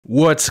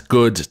What's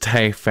good,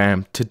 Tay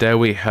fam? Today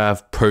we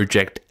have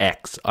Project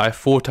X. I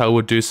thought I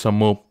would do some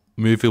more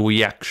movie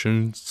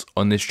reactions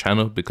on this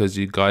channel because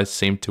you guys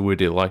seem to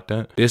really like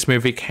that. This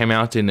movie came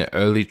out in the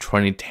early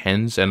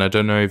 2010s and I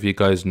don't know if you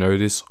guys know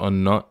this or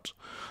not,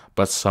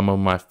 but some of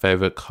my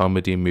favorite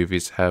comedy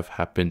movies have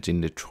happened in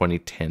the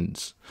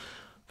 2010s.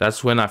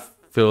 That's when I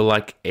feel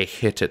like it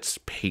hit its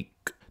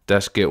peak.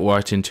 Let's get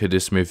right into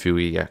this movie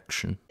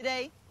reaction.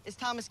 Today is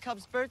Thomas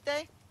Cub's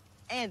birthday,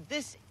 and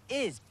this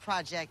is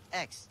Project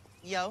X.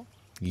 Yo.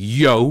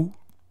 Yo.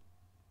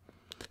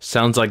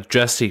 Sounds like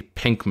Jesse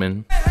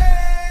Pinkman.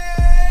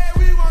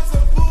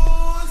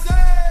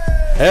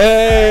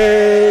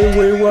 Hey,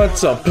 we want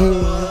some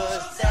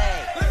pussy.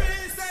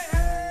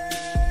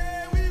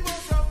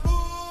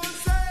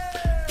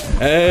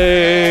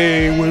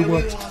 Hey, we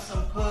want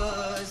some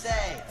pussy.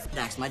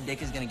 Dax, my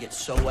dick is gonna get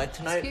so wet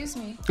tonight. Excuse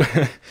me.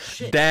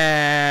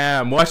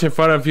 Damn, watch in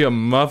front of your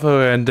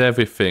mother and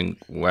everything.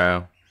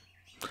 Wow.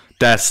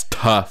 That's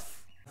tough.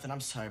 I'm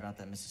sorry about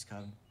that, Mrs.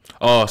 Cub.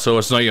 Oh, so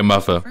it's not your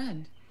mother.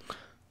 Friend.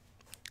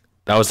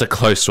 That was a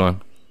close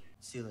one.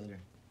 See you later.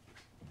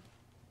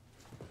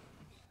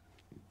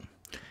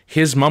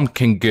 His mom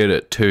can get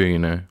it too, you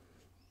know.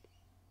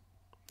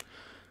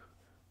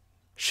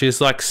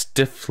 She's like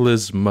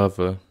Stifler's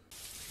mother.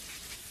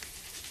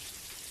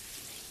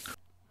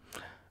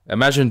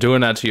 Imagine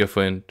doing that to your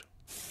friend.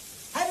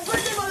 Happy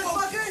birthday,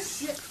 motherfucker!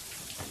 Shit.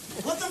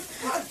 What the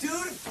fuck,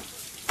 dude?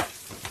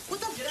 What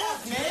the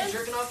fuck, man?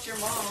 Jerking off to your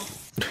mom.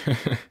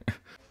 Thomas,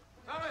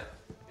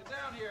 get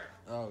down here.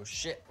 Oh,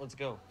 shit. Let's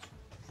go.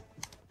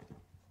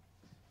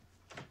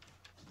 You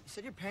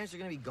said your parents are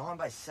gonna be gone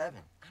by 7.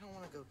 I don't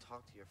want to go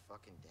talk to your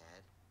fucking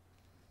dad.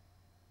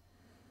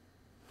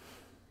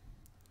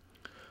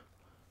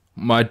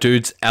 My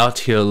dude's out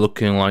here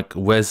looking like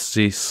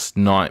Wesley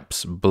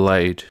Snipes'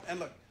 Blade. And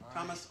look,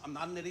 Thomas, I'm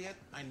not an idiot.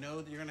 I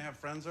know that you're gonna have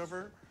friends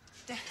over.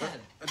 Dad,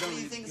 what do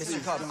you think?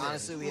 Mr. Cub,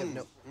 honestly, we have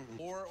no...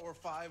 4 or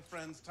 5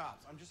 friends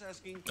tops. I'm just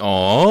asking.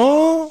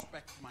 Aww.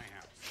 Respect my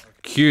house. Okay?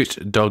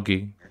 Cute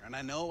doggy. And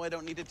I know I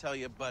don't need to tell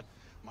you, but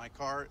my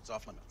car is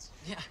off limits.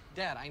 Yeah,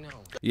 Dad, I know.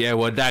 Yeah,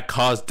 well, that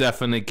car's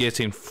definitely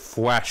getting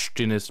thrashed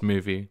in this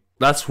movie.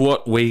 That's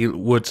what we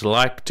would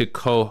like to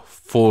call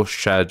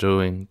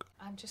foreshadowing.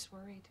 I'm just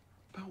worried.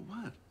 About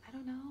what? I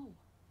don't know.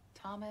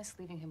 Thomas,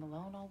 leaving him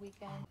alone all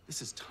weekend.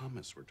 This is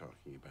Thomas we're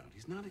talking about.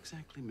 He's not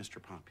exactly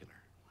Mr. Popular.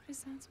 What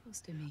is that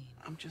supposed to mean?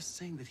 I'm just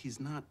saying that he's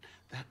not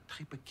that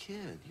type of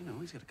kid. You know,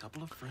 he's got a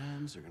couple of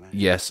friends. They're gonna.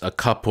 Yes, a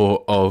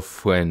couple of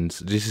friends.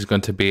 This is going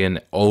to be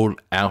an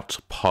all-out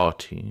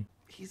party.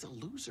 He's a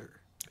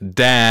loser.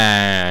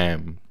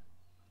 Damn.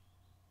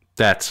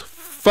 That's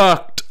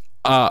fucked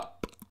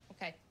up.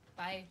 Okay,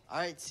 bye. All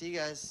right, see you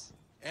guys.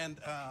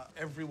 And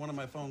every one of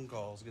my phone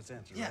calls gets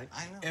answered, Yeah, right?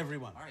 I know.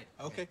 Everyone. All right.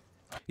 Okay.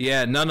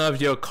 Yeah, none of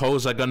your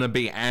calls are going to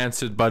be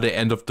answered by the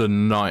end of the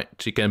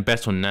night. You can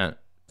bet on that.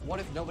 What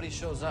if nobody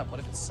shows up? What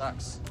if it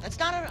sucks? That's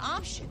not an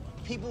option.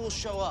 People will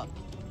show up.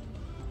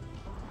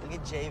 Look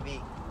at JV.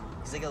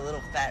 He's like a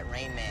little fat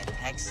Rain Man,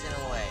 texting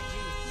away.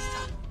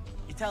 Stop.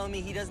 You telling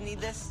me he doesn't need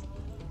this?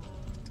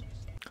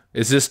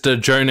 Is this the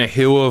Jonah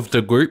Hill of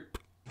the group?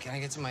 Can I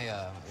get to my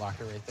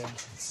locker right there?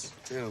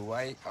 Dude,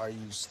 why are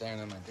you staring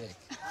at my dick?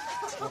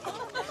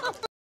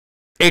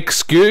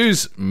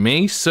 Excuse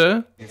me,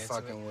 sir? You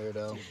fucking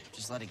weirdo.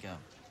 Just let it go.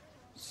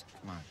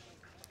 Come on.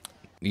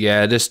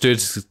 Yeah, this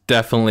dude's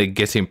definitely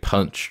getting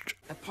punched.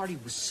 That party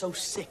was so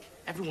sick.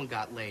 Everyone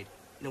got laid.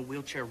 You know,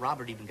 Wheelchair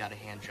Robert even got a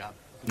hand job.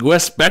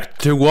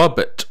 Respect to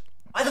Robert.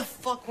 Why the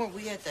fuck weren't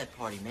we at that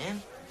party,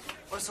 man?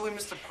 Well, so we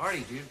missed a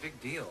party, dude. Big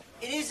deal.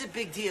 It is a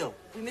big deal.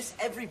 We miss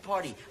every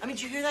party. I mean,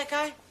 did you hear that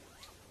guy?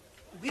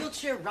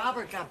 Wheelchair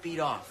Robert got beat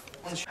off.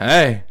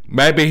 Hey,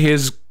 maybe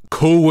he's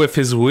cool with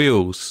his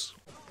wheels.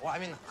 Well, I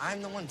mean,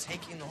 I'm the one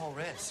taking the whole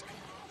risk.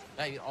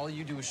 Hey, all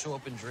you do is show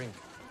up and drink.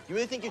 You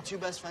really think your 2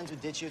 best friends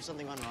would ditch you if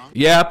something went wrong?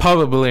 Yeah,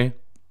 probably.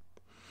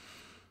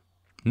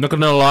 Not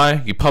gonna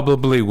lie, you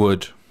probably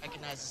would.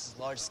 Recognize this as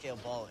large-scale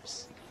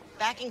ballers.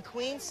 Back in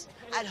Queens,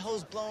 I had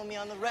hoes blowing me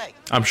on the reg.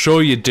 I'm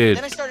sure you did.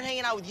 Then I started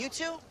hanging out with you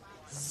 2.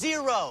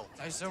 0.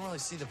 I just don't really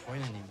see the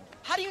point anymore.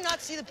 How do you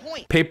not see the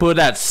point? People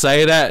that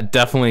say that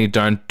definitely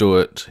don't do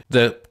it.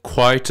 The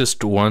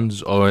quietest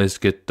ones always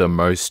get the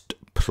most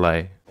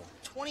play.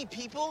 20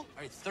 people? All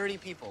right, 30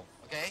 people,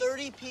 okay?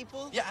 30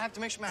 people? Yeah, I have to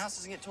make sure my house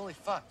doesn't get totally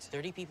fucked.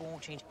 30 people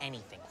won't change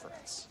anything for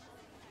us.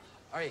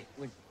 All right,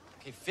 like,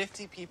 okay,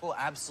 50 people,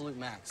 absolute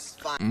max.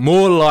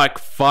 More like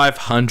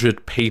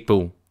 500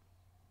 people.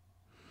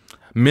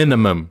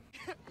 Minimum.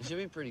 It should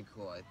be pretty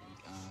cool, I think.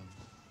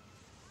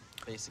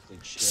 Basically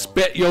chill.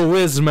 Spit your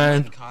whiz,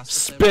 man.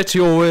 Spit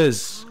your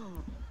whiz.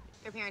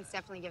 Your parents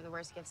definitely give the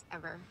worst gifts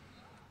ever.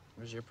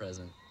 Where's your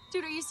present?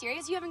 Dude, are you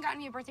serious? You haven't gotten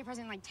me a birthday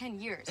present in like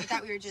 10 years. I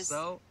thought we were just...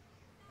 So?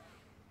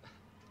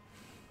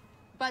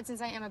 But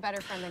since I am a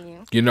better friend than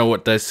you... You know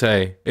what they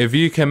say. If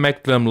you can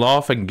make them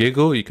laugh and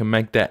giggle, you can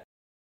make that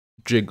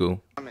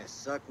jiggle. I'm gonna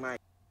suck my...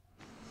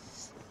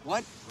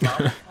 What? Mama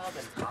Cub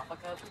and Papa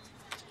Cub?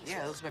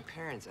 Yeah, those are my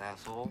parents,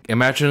 asshole.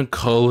 Imagine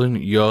calling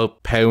your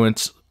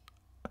parents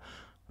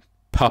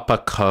Papa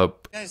Cub.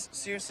 Guys,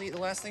 seriously, the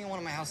last thing I want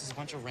in my house is a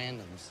bunch of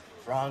randoms.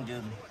 Wrong,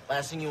 dude.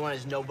 Last thing you want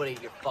is nobody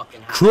at your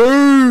fucking house.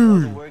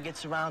 True. The word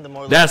gets around, the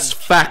more That's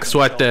likely facts shit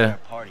you're right gonna show up there. at our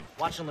party.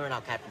 Watch and learn how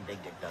Captain Big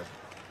Dick does it.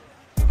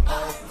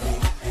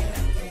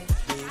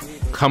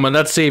 Come on,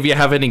 let's see if you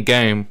have any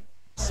game.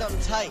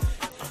 Something tight.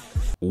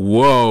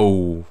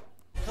 Whoa.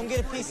 Come get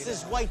a piece of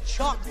this white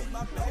chocolate.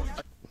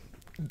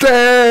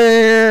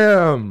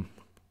 Damn.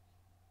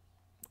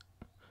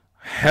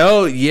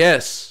 Hell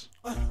yes.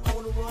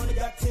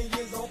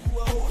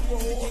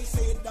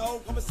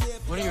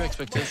 What are your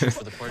expectations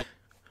for the party?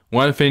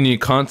 One thing you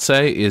can't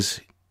say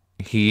is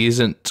he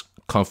isn't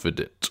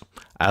confident.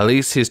 At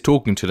least he's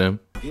talking to them.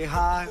 Get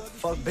high,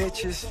 fuck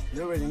bitches,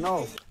 you already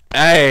know.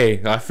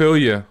 Hey, I feel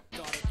you.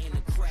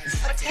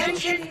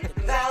 Attention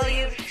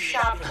valued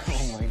shoppers.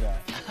 Oh my god.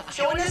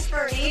 Join us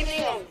for an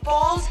evening of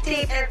balls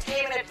deep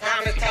entertainment at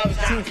Thomas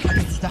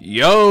Tubbs.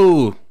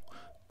 Yo,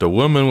 the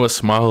woman was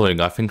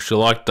smiling. I think she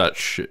liked that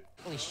shit.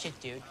 Holy shit,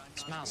 dude.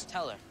 Smiles,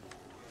 tell her.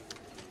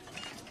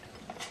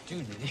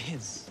 Dude, it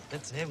is.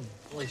 That's him.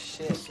 Holy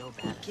shit. So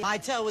bad. Hi,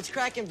 Tell, what's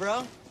cracking,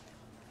 bro?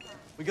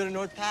 We go to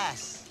North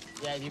Pass.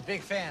 Yeah, you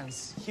big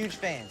fans. Huge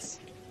fans.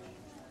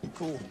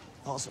 Cool.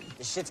 Awesome.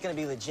 This shit's gonna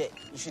be legit.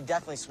 You should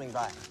definitely swing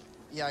by.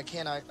 Yeah, I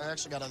can't. I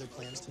actually got other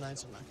plans tonight,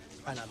 so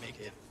I might not make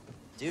it.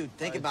 Dude,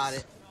 think about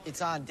it.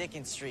 It's on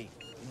Dickens Street.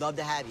 Love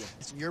to have you.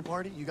 It's your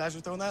party? You guys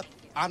are throwing that?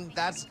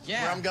 That's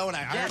where I'm going. I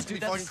heard it's gonna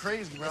be fucking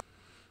crazy, bro.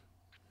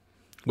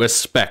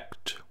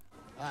 Respect.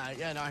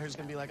 Yeah, no, I heard it's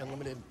gonna be like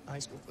unlimited high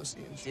school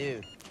pussy and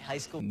shit. Dude, high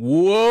school.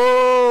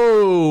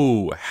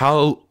 Whoa.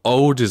 How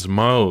old is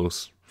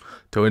Miles?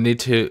 Do I need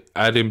to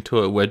add him to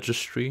a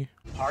registry?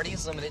 Party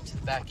is limited to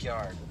the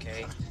backyard,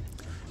 okay?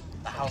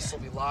 The house will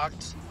be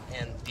locked,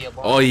 and the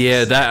alarm. Oh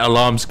yeah, that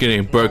alarm's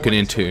getting broken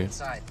into.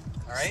 Inside,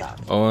 all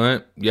right?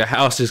 Alright, your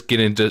house is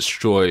getting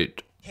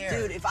destroyed.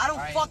 Dude, if I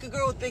don't fuck a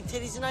girl with big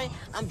titties tonight,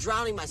 I'm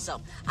drowning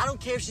myself. I don't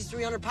care if she's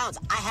 300 pounds.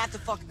 I have to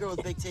fuck a girl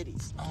with big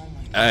titties. Oh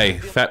my god. Hey,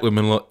 fat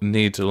women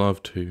need to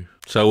love too.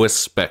 So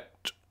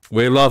respect.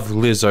 We love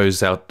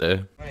Lizzos out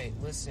there. Alright,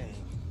 listen.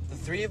 The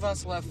three of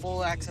us will have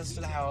full access to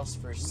the house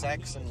for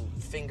sex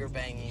and finger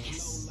banging.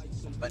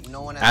 But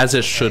no one As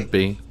it should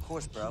be. Of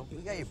course, bro. We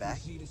got your back.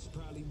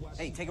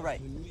 Hey, take a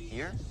right.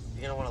 Here?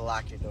 You're gonna want to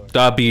lock your door.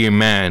 W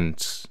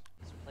Mans.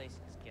 This place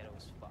is ghetto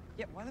as fuck.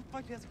 Yeah, why the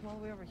fuck do you have to come all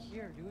the way over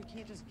here, dude? We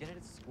can't just get it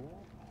at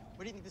school.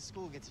 Where do you think the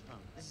school gets it from?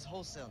 This is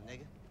wholesale,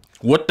 nigga.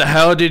 What the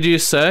hell did you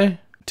say?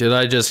 Did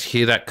I just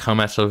hear that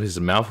come out of his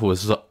mouth?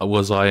 Was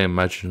I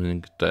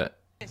imagining that?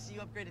 I see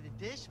you upgraded the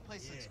dish.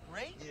 Place looks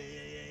great.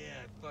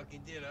 Yeah.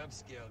 Fucking did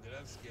upscale it.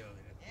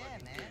 Yeah,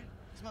 man.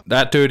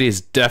 That dude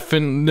is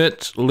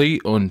definitely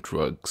on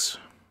drugs.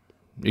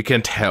 You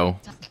can tell.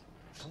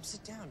 Come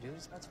sit down, dude.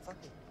 It's about to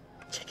fucking...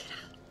 Check it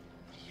out.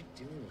 What are you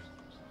doing?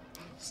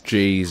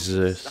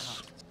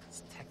 Jesus.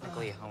 It's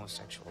technically a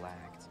homosexual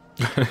act.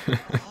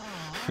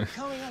 I'm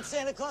coming on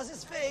Santa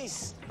Claus's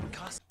face.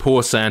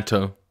 Poor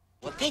Santa.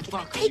 What the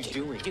fuck What are you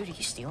doing? Dude, are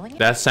you stealing it?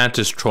 That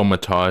Santa's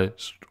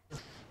traumatized.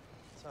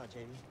 Sorry,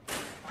 JD.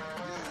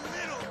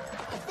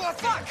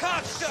 Fuck,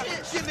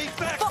 cocksucker! Give me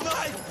back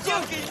my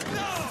fucking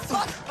no!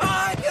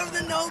 I give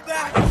the no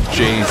back.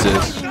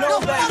 Jesus. No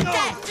back.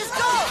 Just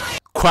go.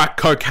 Crack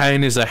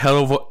cocaine is a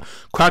hell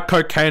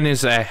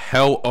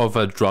of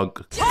a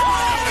drug.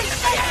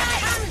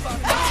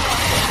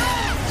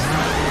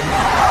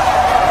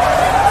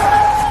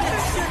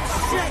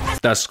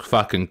 That's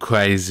fucking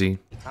crazy.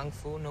 Kung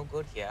Fu no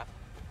good here.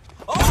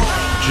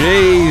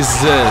 Jesus.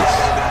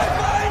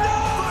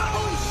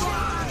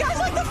 Guys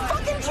like the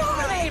fucking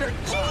Terminator.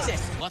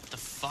 Jesus. What the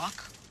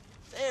fuck?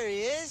 There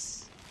he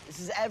is. This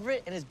is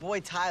Everett and his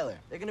boy Tyler.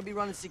 They're gonna be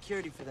running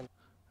security for them.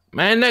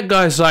 Man, that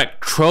guy's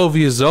like 12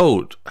 years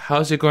old.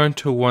 How's he going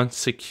to want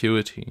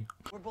security?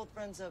 We're both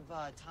friends of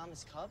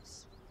Thomas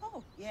Cubs.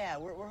 Oh, yeah.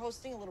 We're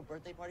hosting a little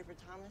birthday party for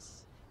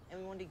Thomas, and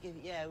we wanted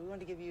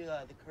to give you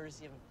the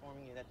courtesy of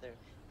informing you that there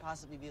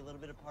possibly be a little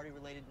bit of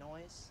party-related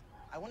noise.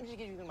 I wanted to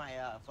give you my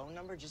phone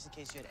number just in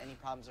case you had any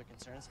problems or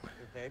concerns.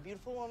 You're a very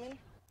beautiful woman.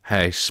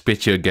 Hey,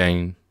 spit your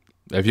game.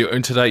 If you're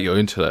into that, you're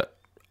into that.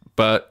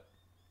 But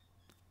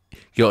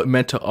you're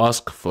meant to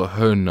ask for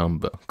her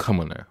number. Come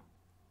on now.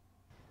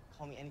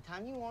 Call me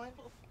anytime you want.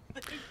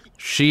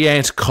 She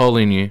ain't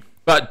calling you.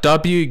 But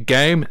W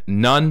game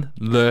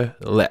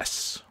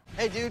nonetheless.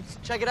 Hey, dude,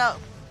 check it out.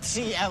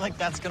 See, yeah, like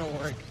that's gonna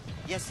work.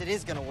 Yes, it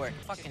is gonna work.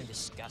 Fucking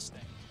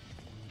disgusting.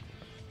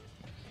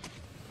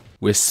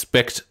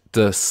 Respect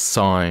the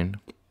sign.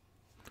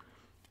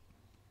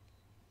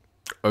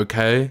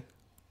 Okay?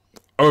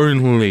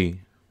 Only.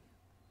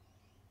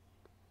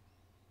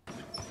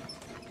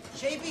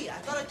 JB, I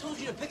thought I told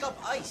you to pick up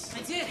ice.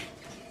 I did.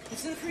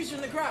 It's in the freezer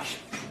in the garage.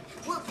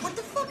 What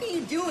the fuck are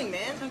you doing,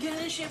 man? I'm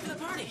getting in shape for the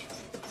party.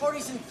 The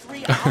party's in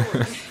 3 hours.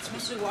 It's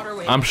mostly water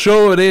weight. I'm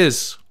sure it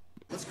is.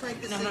 Let's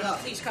crank this No, thing no, up.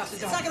 please, Costa,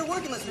 It's don't. not gonna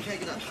work unless we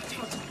crank it up.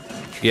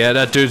 Yeah,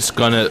 that dude's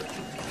gonna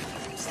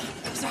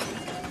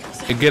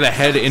get a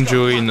head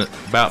injury in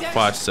about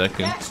 5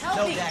 seconds.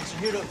 No, Dax,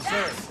 you're here to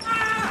observe.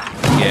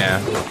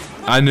 Yeah,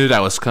 I knew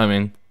that was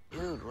coming.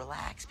 Dude,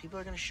 relax. People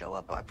are gonna show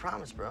up. I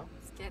promise, bro.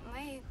 It's getting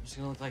late. I'm just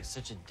gonna look like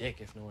such a dick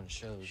if no one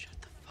shows. Shut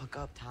the fuck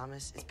up,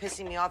 Thomas. It's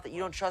pissing me off that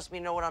you don't trust me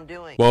to know what I'm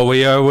doing. Well,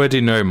 we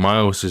already know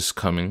Miles is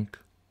coming.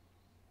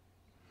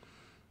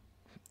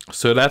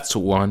 So that's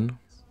one.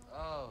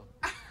 Oh.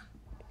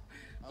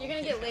 You're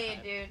gonna get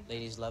laid, dude.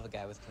 Ladies love a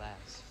guy with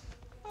class.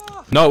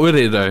 Not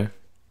really though.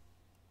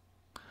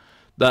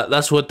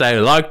 That's what they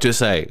like to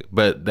say,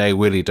 but they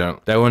really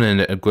don't. They want an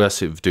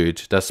aggressive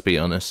dude, let's be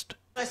honest.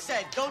 I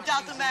said, don't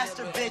doubt the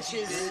master,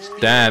 bitches.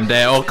 Damn,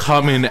 they're all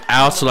coming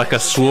out like a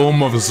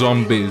swarm of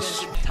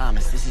zombies.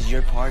 Thomas, this is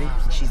your party.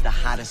 She's the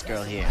hottest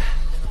girl here.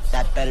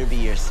 That better be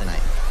yours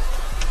tonight.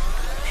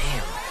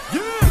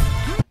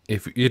 Damn.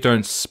 If you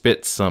don't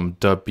spit some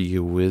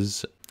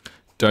W-Wiz,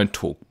 don't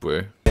talk,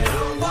 bro.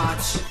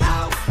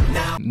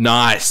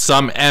 Nice,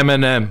 some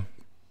Eminem.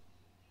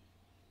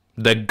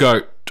 The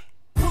GOAT.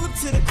 Pull up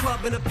to the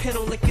club in a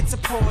pintle like it's a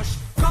Porsche.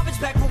 Garbage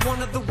bag for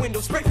one of the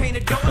windows. Spray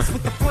painted doors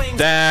with the flames.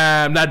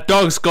 Damn, that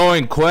dog's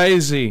going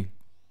crazy.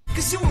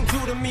 Cause you won't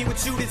do to me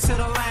what you did to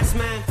the last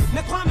man.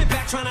 Now climbing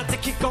back, try not to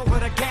kick over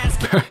the gas.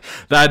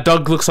 That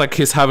dog looks like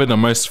he's having the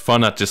most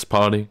fun at this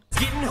party.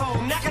 Getting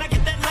home, now can I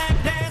get that lap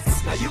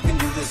dance? Now you can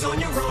do this on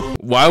your own.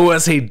 Why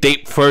was he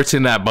deep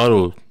throating that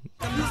bottle?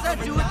 Who's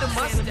that dude with the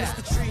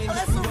mustache? Oh,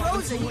 that's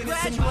LaRosa. He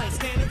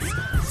graduated.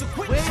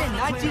 Wait,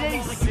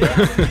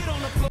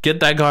 1986? Get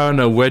that guy on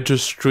a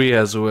registry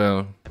as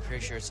well. I'm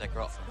pretty sure it's that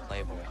girl from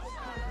Playboy.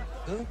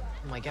 Who?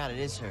 Oh my god, it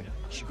is her.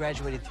 She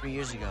graduated 3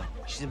 years ago.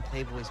 She's in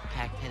Playboy's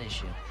packed tennis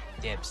shoe.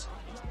 Dibs.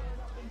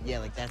 Yeah,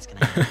 like that's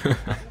gonna happen.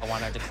 I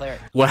want her to declare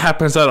it. What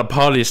happens at a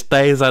party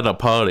stays at a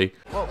party.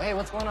 Whoa, hey,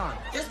 what's going on?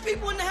 There's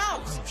people in the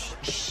house.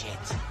 Shit.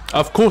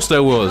 Of course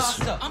there was.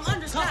 I'm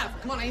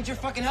understaffed. Come on, I need your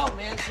fucking help,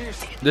 man.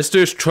 Seriously. This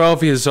dude's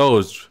 12 years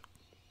old.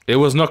 It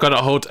was not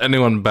gonna hold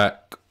anyone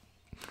back.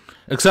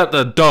 Except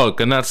the dog,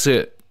 and that's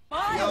it.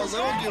 Yo,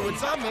 little dude,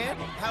 what's up, man?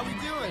 How we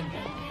doing?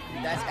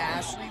 That's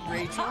Ashley,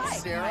 Rachel,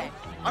 Sarah.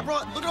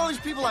 Look at all these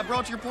people I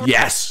brought to your party.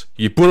 Yes,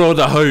 you put all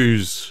the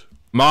hose.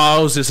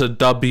 Miles is a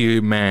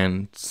W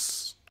man.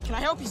 Can I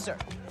help you, sir?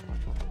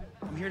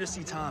 I'm here to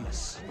see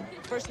Thomas.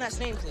 First and last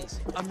name, please.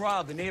 I'm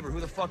Rob, the neighbor. Who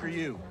the fuck are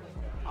you?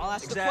 I'll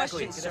ask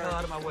Exactly. the questions, Get the hell sir.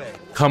 out of my way.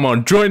 Come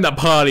on, join the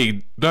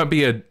party. Don't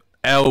be a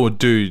L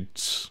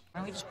dudes. Why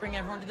don't we just bring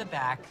everyone to the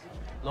back,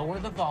 lower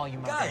the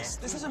volume Guys,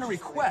 this isn't a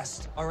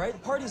request, all right? The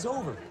party's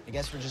over. I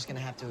guess we're just gonna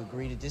have to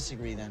agree to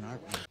disagree then,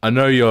 aren't we? I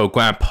know you're a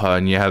grandpa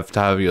and you have to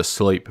have your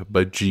sleep,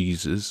 but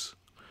Jesus.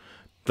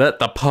 Let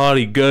the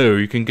party go.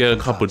 You can get a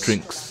couple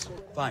drinks.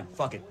 Fine,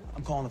 fuck it.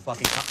 I'm calling the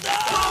fucking cops.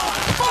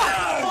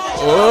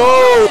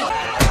 Oh!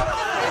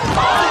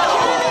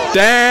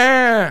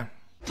 Damn!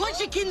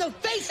 Punch a kid in the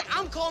face!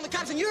 I'm calling the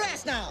cops on your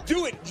ass now!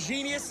 Do it,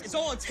 genius! It's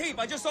all on tape.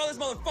 I just saw this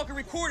motherfucker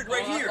recorded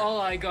right here.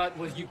 All I got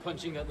was you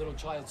punching that little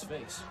child's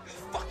face.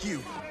 Fuck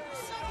you.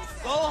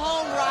 Go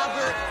home,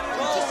 Robert!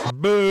 Go!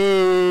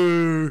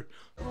 Boo!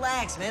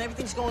 Relax, man.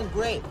 Everything's going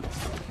great.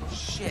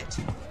 Shit.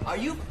 Are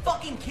you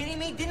fucking kidding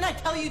me? Didn't I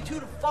tell you two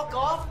to fuck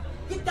off?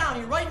 Get down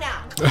here right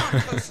now. Come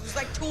on, Coach. There's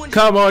like 200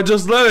 Come on,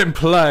 just let him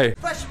play.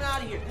 freshmen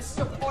out of here. This is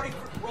a party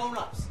for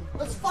grown-ups.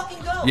 Let's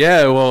fucking go.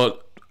 Yeah,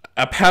 well,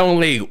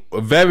 apparently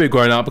very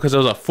grown up because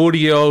there was a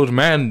 40-year-old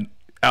man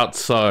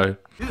outside.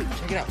 Dude,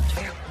 check it out.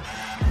 Check it out.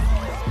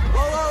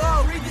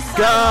 Whoa, read this sign.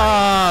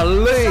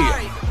 Golly!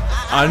 Sorry.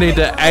 I need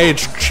an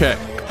age check.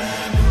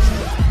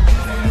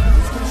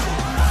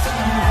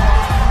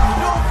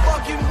 No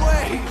fucking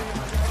way.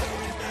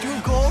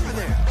 Dude, go over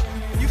there.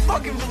 You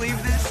fucking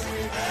believe this?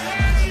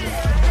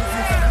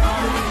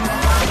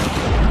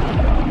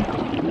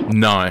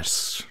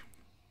 Nice.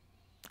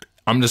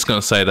 I'm just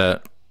gonna say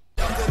that.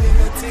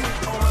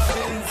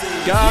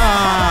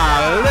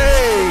 Golly!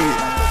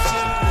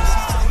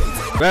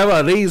 Where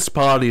are these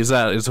parties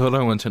at is what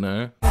I want to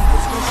know.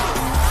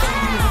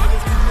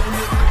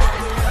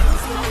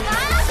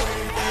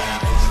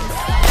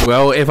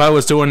 Well, if I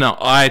was doing an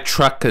eye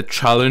tracker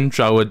challenge,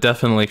 I would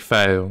definitely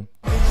fail.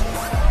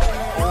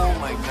 Oh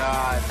my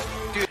god.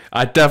 Dude.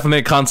 I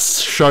definitely can't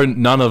show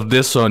none of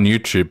this on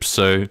YouTube,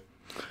 so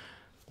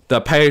the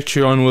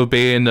Patreon will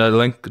be in the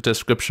link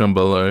description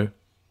below.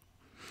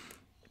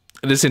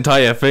 This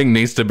entire thing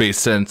needs to be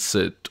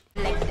censored.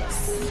 Like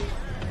this.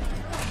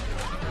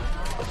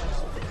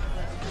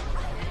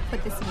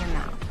 Put this in your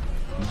mouth.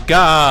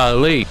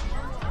 Golly!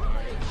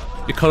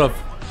 You could have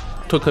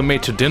taken me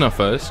to dinner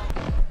first.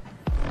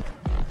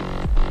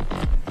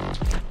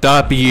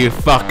 W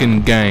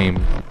fucking game.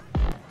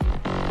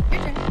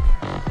 Your turn.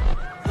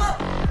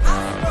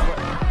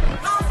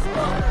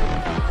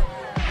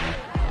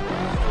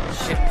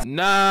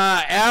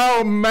 Nah,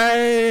 Al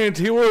man,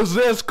 he was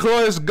this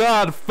close.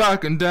 God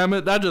fucking damn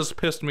it, that just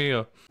pissed me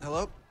off.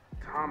 Hello?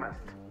 Thomas,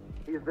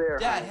 he's there.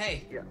 Dad,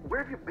 hey. Yeah,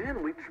 where have you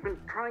been? We've been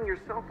trying your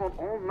cell phone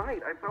all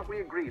night. I thought we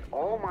agreed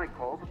all my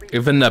calls would be...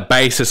 Even the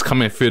bass is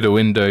coming through the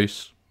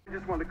windows. I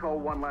just wanted to call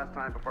one last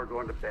time before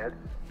going to bed.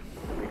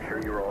 Make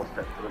sure you're all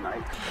set for the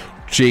night.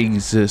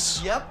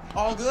 Jesus. Yep,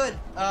 all good.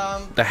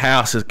 The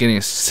house is getting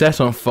set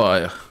on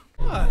fire.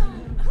 What?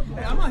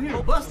 Hey, I'm not here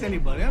to bust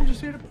anybody. I'm just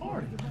here to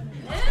party.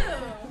 Ew.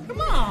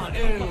 Come on,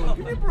 ew,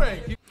 give me a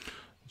break.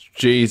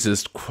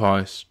 Jesus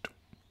Christ.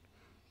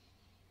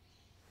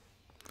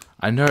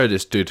 I know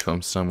this dude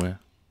from somewhere.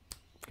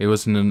 He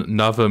was in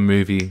another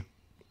movie.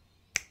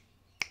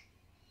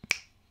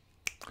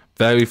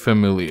 Very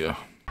familiar.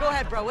 Go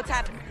ahead, bro. What's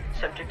happening?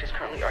 Subject is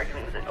currently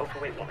arguing with an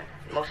overweight woman,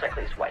 most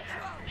likely his wife.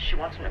 She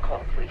wants him to call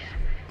the police.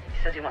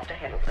 He says he wants to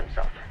handle it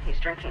himself. He's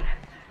drinking.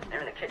 They're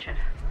in the kitchen.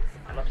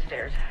 I'm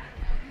upstairs.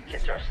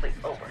 Kids are asleep.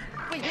 Over.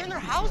 Wait, you're in their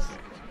house?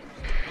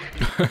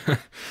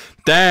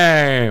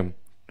 Damn.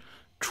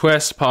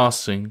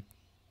 Trespassing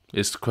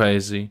is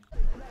crazy. What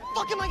the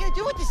fuck am I gonna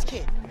do with this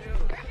kid?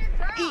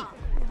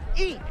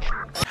 Eat.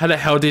 How the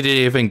hell did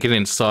he even get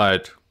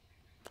inside?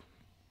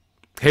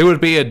 He would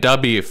be a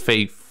W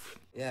thief.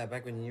 Yeah,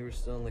 back when you were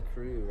still in the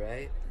crew,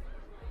 right?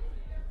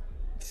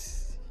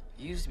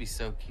 You used to be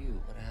so cute.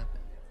 What happened?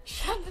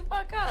 Shut the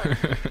fuck up.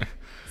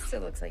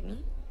 Still looks like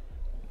me.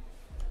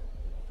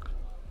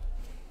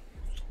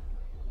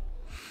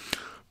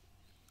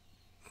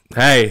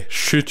 Hey,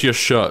 shoot your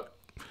shot.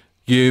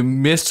 You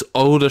missed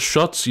all the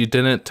shots you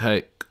didn't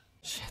take.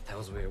 Shit, that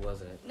was weird,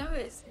 wasn't it? No,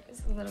 it's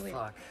a little weird.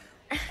 Fuck.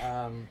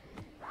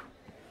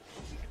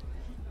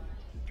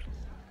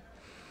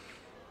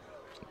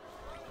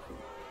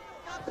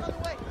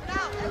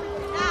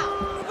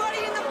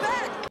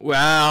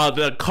 Wow,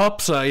 the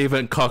cops are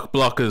even cock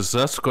blockers.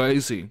 That's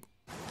crazy.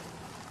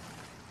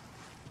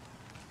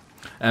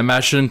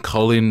 Imagine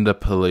calling the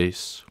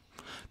police.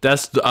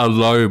 That's a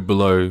low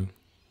blow.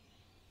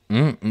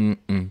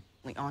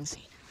 On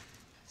scene.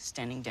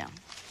 Standing down.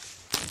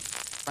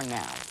 For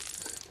now.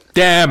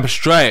 Damn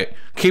straight.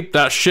 Keep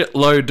that shit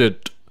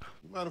loaded.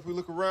 Mind if we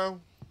look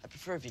around? I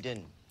prefer if you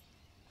didn't.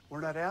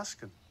 We're not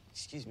asking.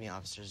 Excuse me,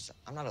 officers.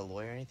 I'm not a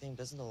lawyer or anything.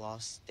 Doesn't the law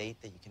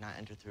state that you cannot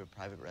enter through a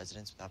private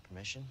residence without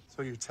permission?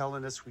 So you're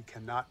telling us we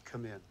cannot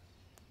come in?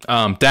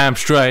 Damn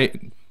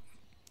straight.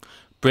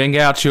 Bring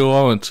out your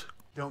warrant.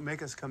 Don't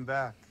make us come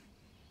back.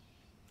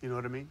 You know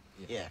what I mean?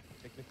 Yeah.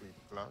 Technically,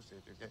 the law says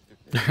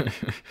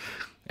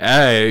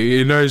Hey,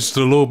 he knows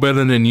the law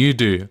better than you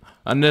do.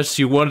 Unless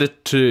you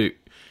wanted to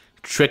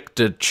trick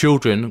the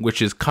children,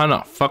 which is kind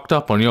of fucked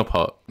up on your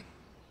part.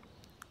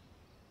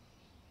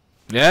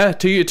 Yeah,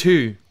 to you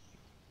too.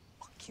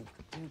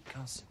 Dude,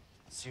 Constant.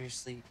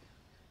 Seriously.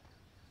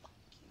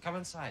 Come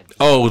inside.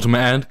 Old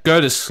man, go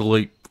to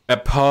sleep.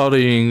 At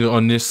partying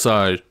on this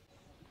side.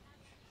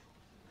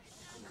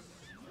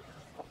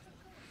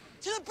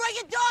 To the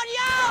break of dawn,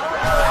 yo!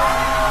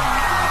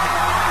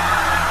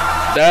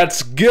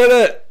 Let's get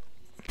it.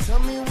 Tell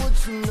me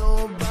what you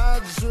know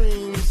about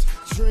dreams.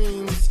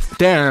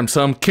 Damn,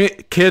 some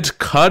Kid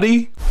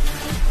Cudi.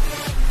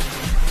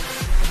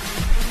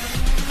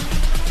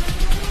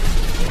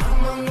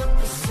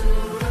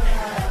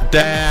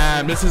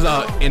 Damn, this is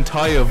our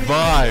entire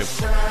vibe.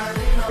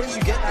 Where did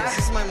you get this?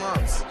 This is my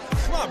mom's.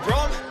 Come on,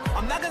 bro.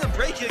 I'm not gonna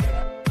break it.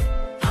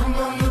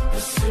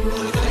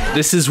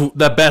 This is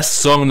the best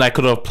song that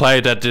could have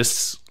played at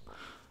this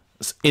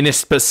in a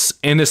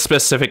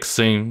specific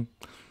scene.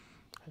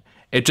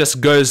 It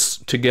just goes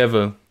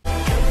together.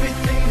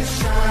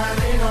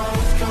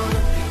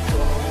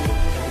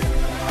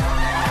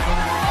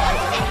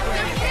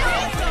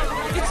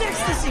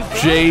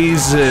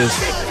 Jesus.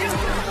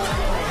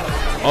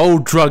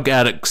 Old drug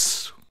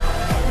addicts.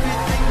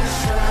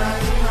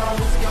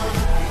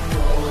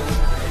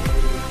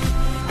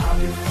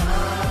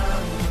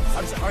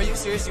 Are you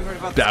serious? You heard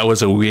about That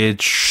was a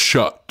weird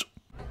shot.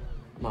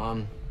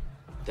 Mom,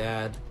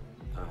 Dad,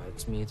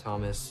 it's me,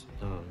 Thomas.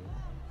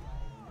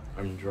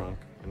 I'm drunk.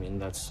 I mean,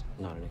 that's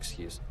not an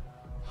excuse.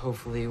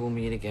 Hopefully we'll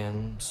meet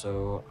again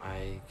so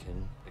I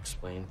can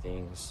explain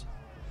things.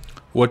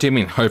 What do you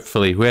mean,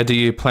 hopefully? Where do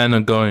you plan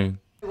on going?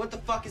 What the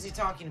fuck is he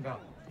talking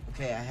about?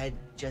 Okay, I had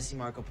Jesse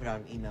Marco put out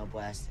an email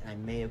blast, and I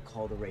may have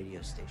called a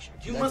radio station.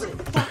 You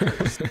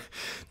motherfuckers!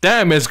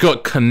 Damn, it's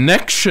got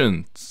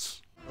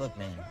connections. Look,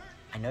 man,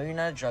 I know you're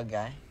not a drug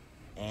guy,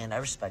 and I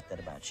respect that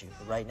about you.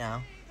 But right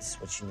now, this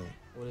is what you need.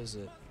 What is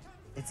it?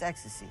 It's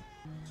ecstasy.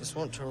 Just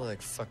won't totally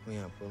like fuck me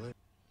up, will it?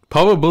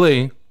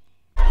 Probably.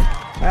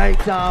 Hey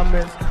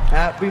Thomas,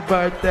 happy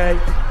birthday.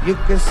 You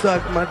can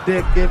suck my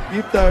dick if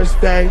you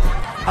thirsty.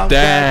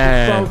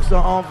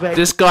 Damn.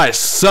 This guy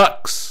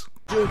sucks.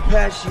 You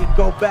pass, you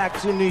go back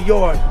to New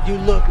York. You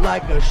look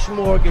like a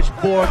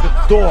smorgasbord of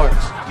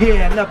dorks.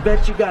 Yeah, and I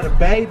bet you got a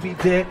baby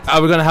dick.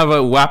 Are we gonna have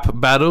a WAP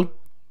battle?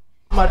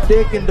 My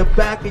dick in the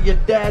back of your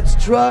dad's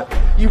truck.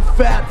 You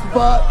fat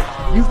fuck.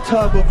 You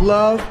tub of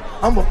love.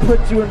 I'ma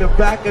put you in the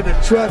back of the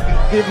truck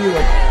and give you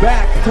a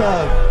back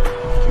tug.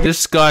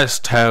 This guy's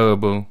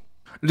terrible.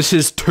 This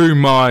is 2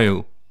 Mile.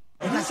 You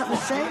got something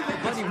to say?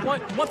 Buddy,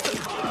 what the?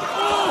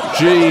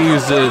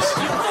 Jesus.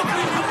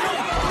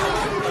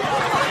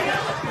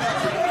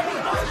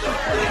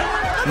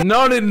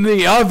 Not in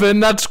the oven,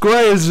 that's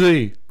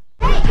crazy.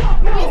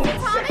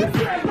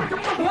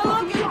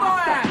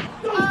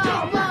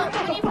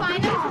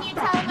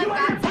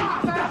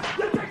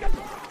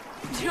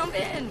 Jump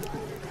in.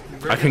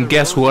 I can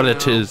guess what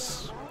it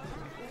is.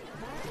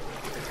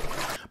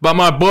 But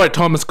my boy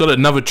Thomas got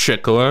another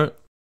chick, alright?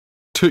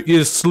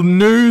 You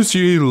snooze,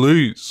 you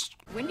lose.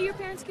 When do your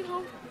parents get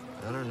home?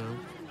 I don't know.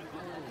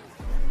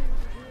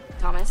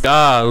 Thomas?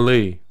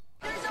 Golly.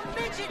 There's a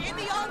midget in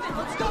the oven.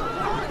 Let's go.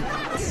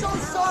 I'm so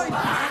sorry, sir.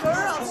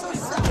 I'm so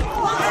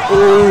sorry.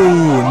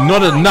 Ooh,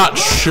 not a nut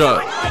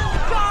shot.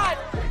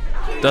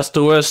 That's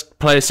the worst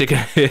place you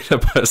can hit a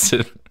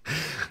person.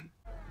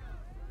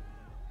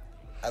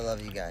 I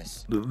love you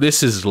guys.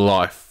 This is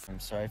life.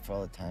 I'm sorry for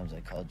all the times I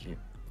called you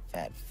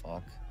fat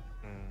fuck.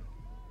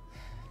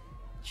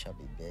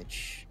 Chubby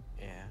bitch.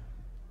 Yeah.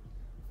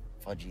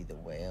 Fudgy the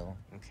whale.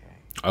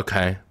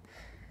 Okay.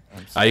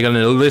 Are you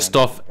gonna list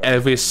off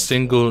every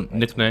single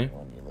nickname?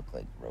 You look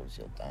like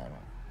Rosie O'Donnell.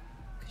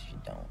 Because you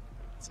don't.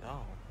 So,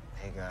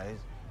 Hey guys.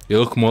 You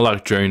look more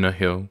like Jonah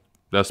Hill.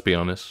 Let's be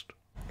honest.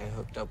 I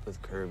hooked up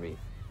with Kirby.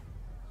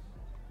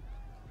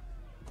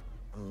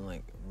 I'm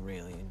like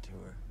really into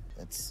her.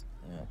 That's,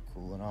 you know,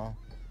 cool and all.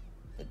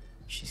 But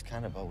she's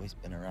kind of always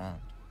been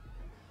around.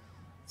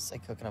 It's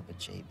like hooking up with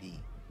JB.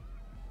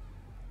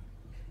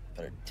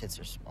 But her tits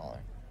are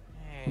smaller.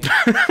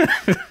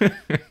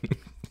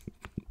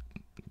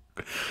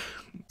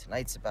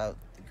 Tonight's about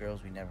the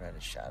girls we never had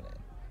a shot at.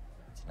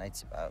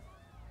 Tonight's about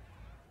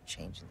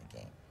changing the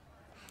game.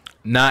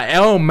 Nah,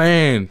 Elle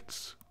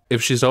Mans.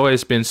 If she's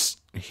always been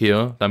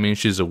here, that means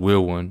she's a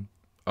real one.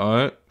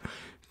 Alright?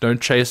 Don't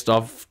chase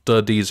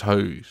after these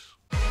hoes.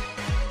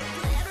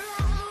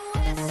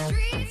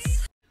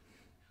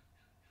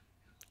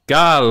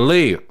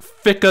 Golly,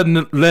 thicker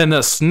than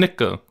a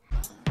Snicker.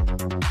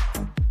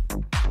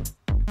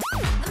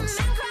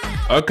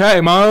 Okay,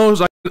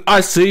 Miles,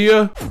 I see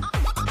you.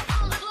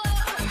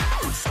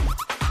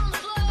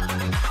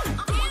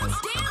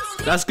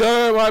 Let's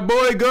go, my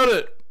boy, got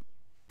it.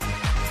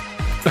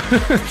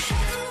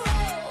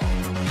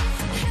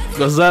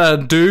 Was that a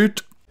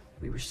dude?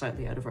 We were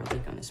slightly out of our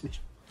league on this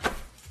mission.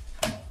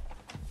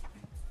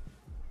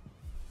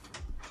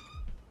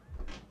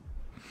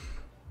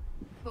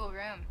 Cool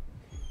room.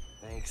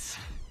 Thanks.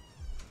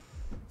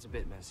 It's a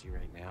bit messy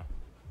right now.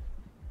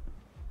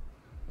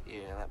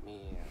 Yeah, let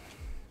me.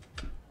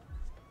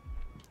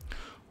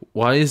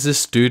 Why is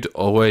this dude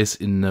always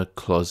in the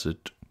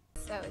closet?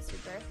 So it's your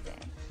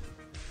birthday.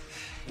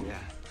 Yeah,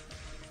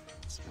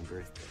 it's my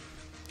birthday.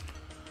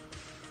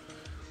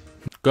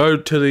 Go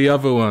to the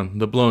other one,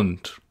 the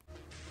blonde.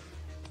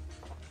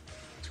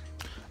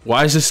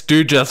 Why is this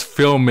dude just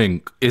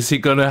filming? Is he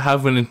gonna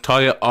have an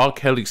entire R.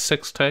 Kelly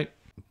sex tape?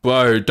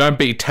 Bro, don't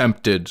be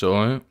tempted,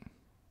 alright?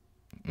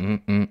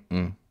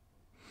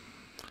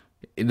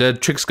 The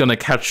chick's gonna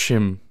catch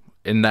him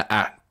in the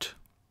act.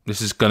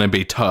 This is gonna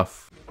be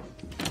tough.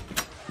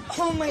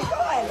 Oh my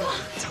god.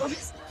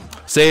 Thomas.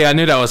 See, I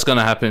knew that was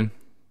gonna happen.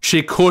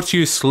 She caught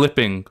you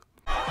slipping.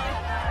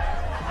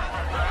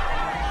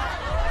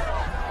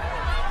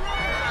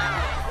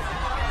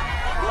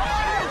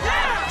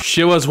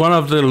 She was one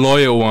of the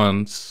loyal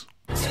ones.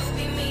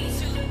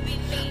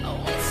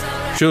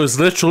 She was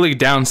literally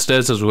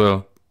downstairs as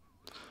well.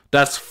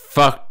 That's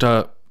fucked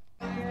up.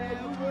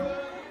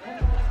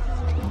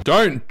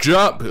 Don't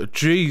jump,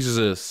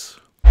 Jesus.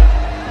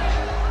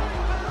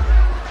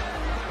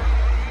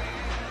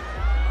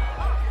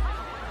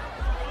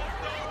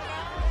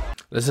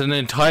 There's an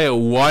entire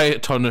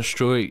riot on the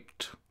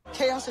street.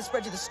 Chaos has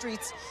spread to the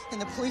streets,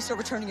 and the police are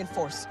returning in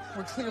force.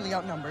 We're clearly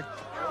outnumbered.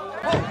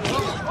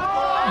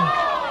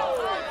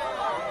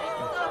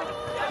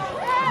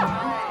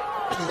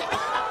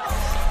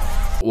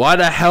 Why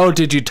the hell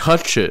did you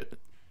touch it?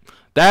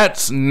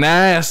 That's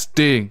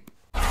nasty.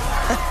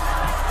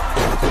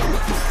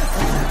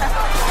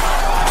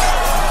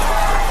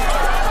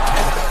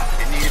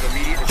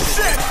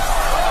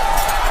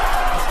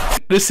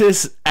 This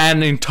is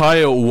an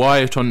entire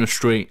riot on the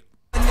street.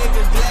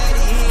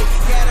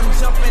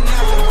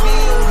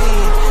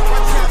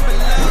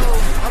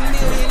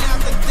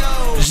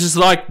 This is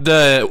like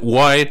the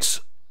riot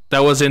that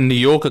was in New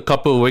York a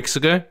couple of weeks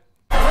ago.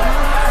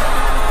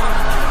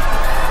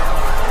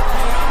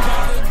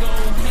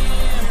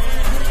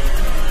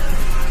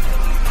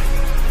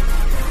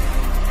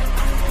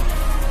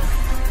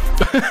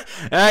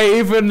 Hey,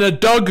 even the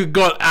dog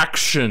got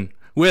action.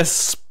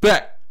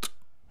 Respect.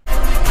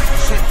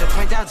 Shit, that's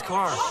my dad's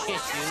car.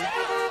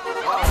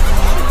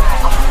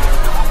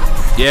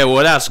 Yeah,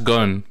 well, that's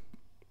gone.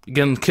 You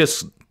can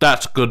kiss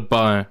that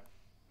goodbye.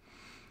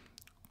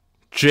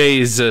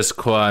 Jesus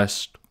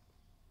Christ.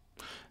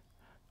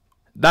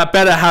 That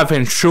better have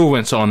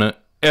insurance on it.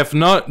 If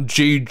not,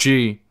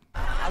 GG.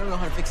 I don't know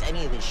how to fix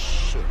any of this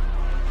shit.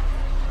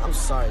 I'm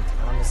sorry,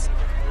 Thomas.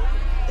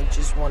 I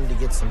just wanted to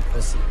get some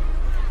pussy.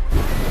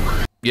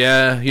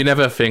 Yeah, you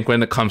never think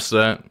when it comes to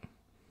that.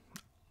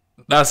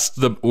 That's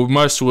the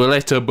most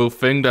relatable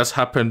thing that's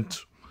happened.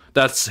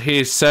 That's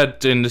he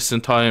said in this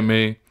entire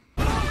movie.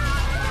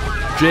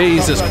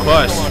 Jesus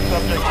Christ.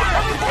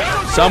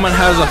 Someone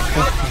has a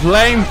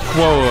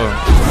flamethrower.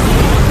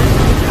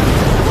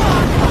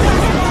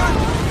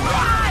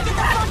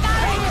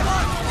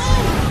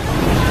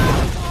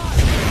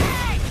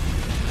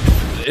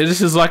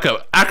 This is like an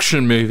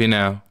action movie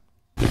now.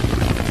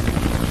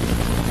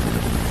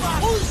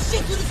 Holy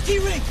shit, look at the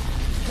T-Rig!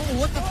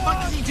 what the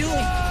fuck is he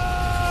doing?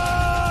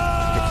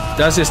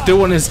 Does he still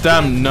want his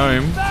damn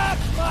gnome? Back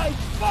my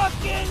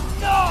fucking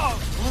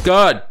nose!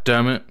 God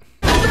damn it.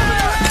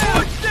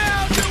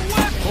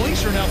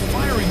 Police are now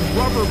firing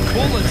rubber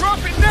bullets. Drop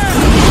it now!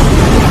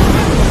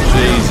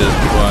 Jesus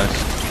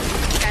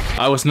Christ.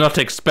 I was not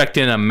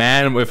expecting a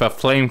man with a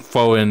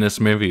flamethrower in this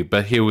movie,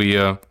 but here we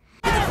are.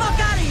 Get the fuck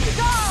out of here!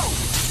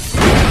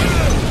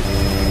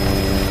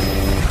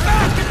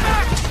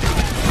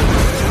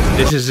 Go!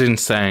 This is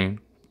insane.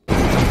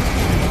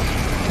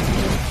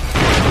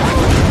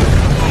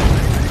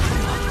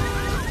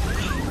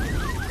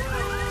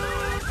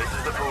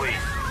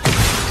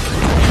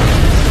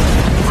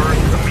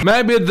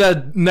 Maybe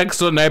the next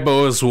door neighbor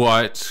was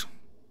white.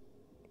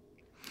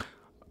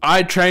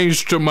 I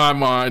changed my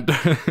mind.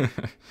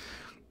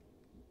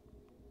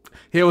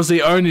 He was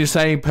the only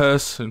sane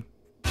person.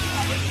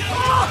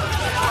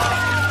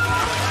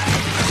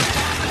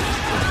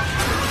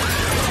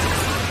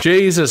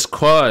 Jesus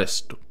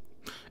Christ.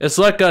 It's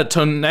like a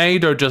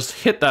tornado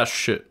just hit that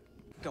shit.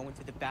 Go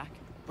into the back,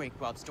 break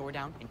Rob's door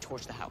down, and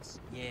torch the house.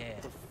 Yeah.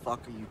 What the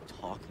fuck are you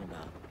talking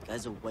about?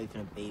 Guy's a wife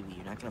and a baby.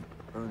 You're not gonna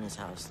burn his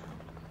house down.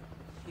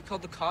 He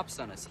called the cops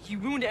on us. He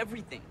ruined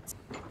everything.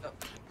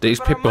 These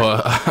people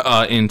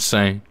are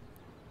insane.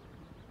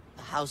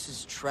 The house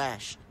is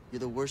trash. You're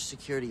the worst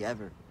security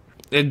ever.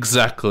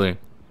 Exactly.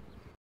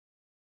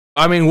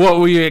 I mean, what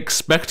were you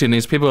expecting?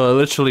 These people are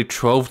literally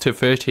 12 to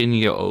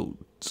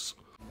 13-year-olds.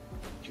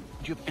 Do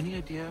you have any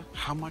idea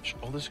how much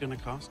all this is going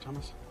to cost,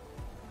 Thomas?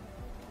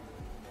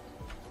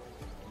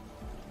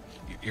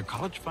 Your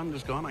college fund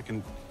is gone, I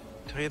can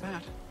tell you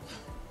that.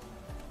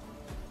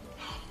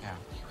 Yeah.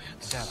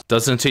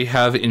 Doesn't he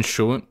have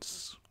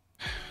insurance?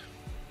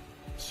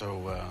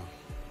 So,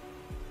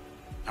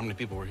 how many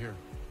people were here?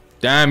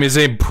 Damn, he's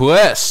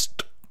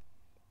impressed.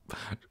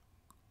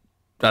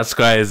 That's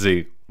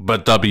crazy.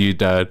 But W,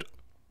 Dad.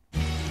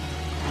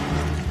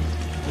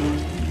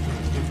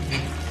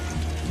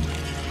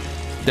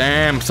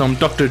 Damn, some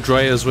Dr.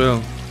 Dre as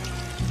well.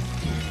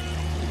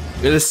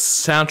 This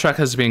soundtrack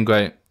has been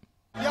great.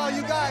 Yo,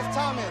 you guys,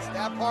 Thomas,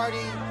 that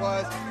party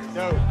was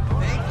dope.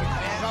 Thank you,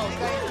 man. No,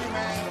 thank you,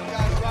 man. You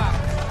guys rock.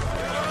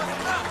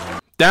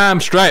 Damn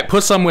straight,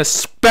 put some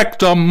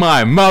respect on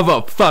my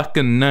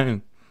motherfucking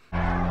name.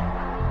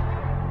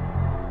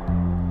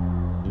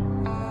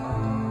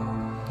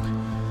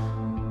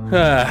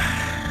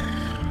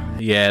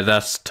 Yeah,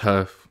 that's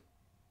tough.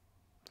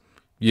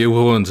 You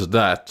ruined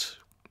that.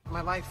 My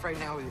life right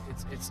now,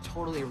 it's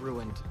totally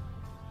ruined.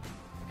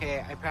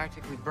 Okay, I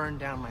practically burned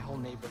down my whole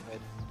neighborhood.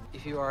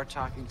 If you are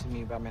talking to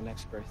me about my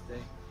next birthday,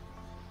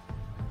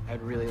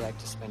 I'd really like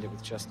to spend it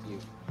with just you.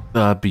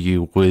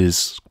 W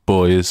whiz,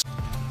 boys.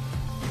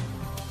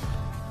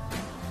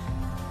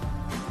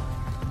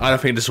 I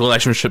don't think this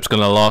relationship's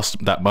gonna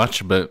last that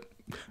much, but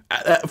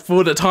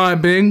for the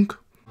time being,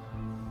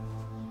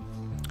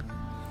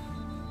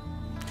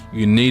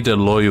 you need a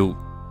loyal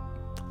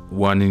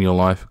one in your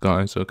life,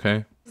 guys,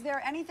 okay? Is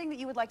there anything that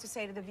you would like to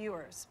say to the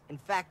viewers? In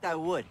fact, I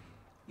would.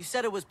 You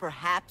said it was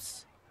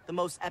perhaps the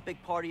most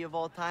epic party of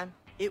all time.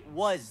 It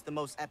was the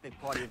most epic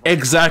party of all time.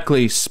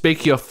 Exactly.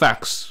 Speak your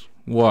facts.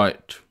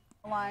 What?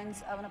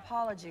 Lines of an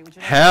apology. Would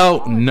you like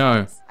Hell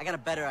no. I got a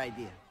better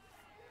idea.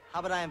 How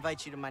about I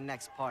invite you to my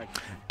next party?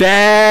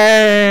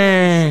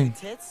 Dang!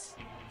 Tits?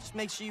 Just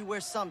make sure you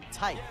wear something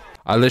tight.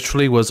 I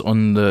literally was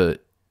on the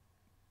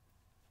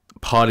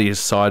party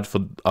side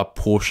for a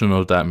portion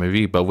of that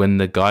movie, but when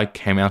the guy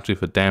came out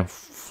with a damn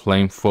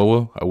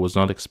flamethrower, I was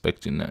not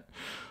expecting that.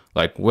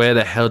 Like, where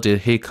the hell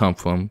did he come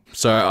from?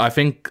 So I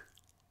think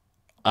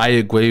I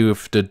agree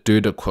with the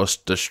dude across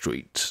the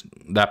street.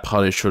 That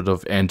party should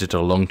have ended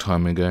a long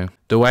time ago.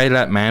 The way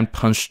that man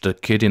punched the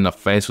kid in the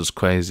face was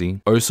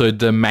crazy. Also,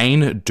 the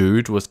main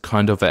dude was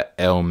kind of an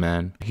L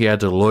man. He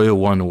had a loyal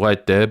one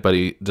right there, but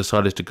he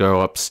decided to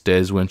go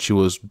upstairs when she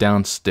was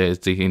downstairs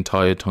the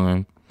entire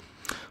time.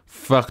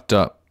 Fucked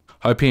up.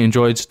 Hope you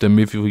enjoyed the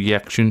movie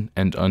reaction,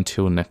 and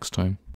until next time.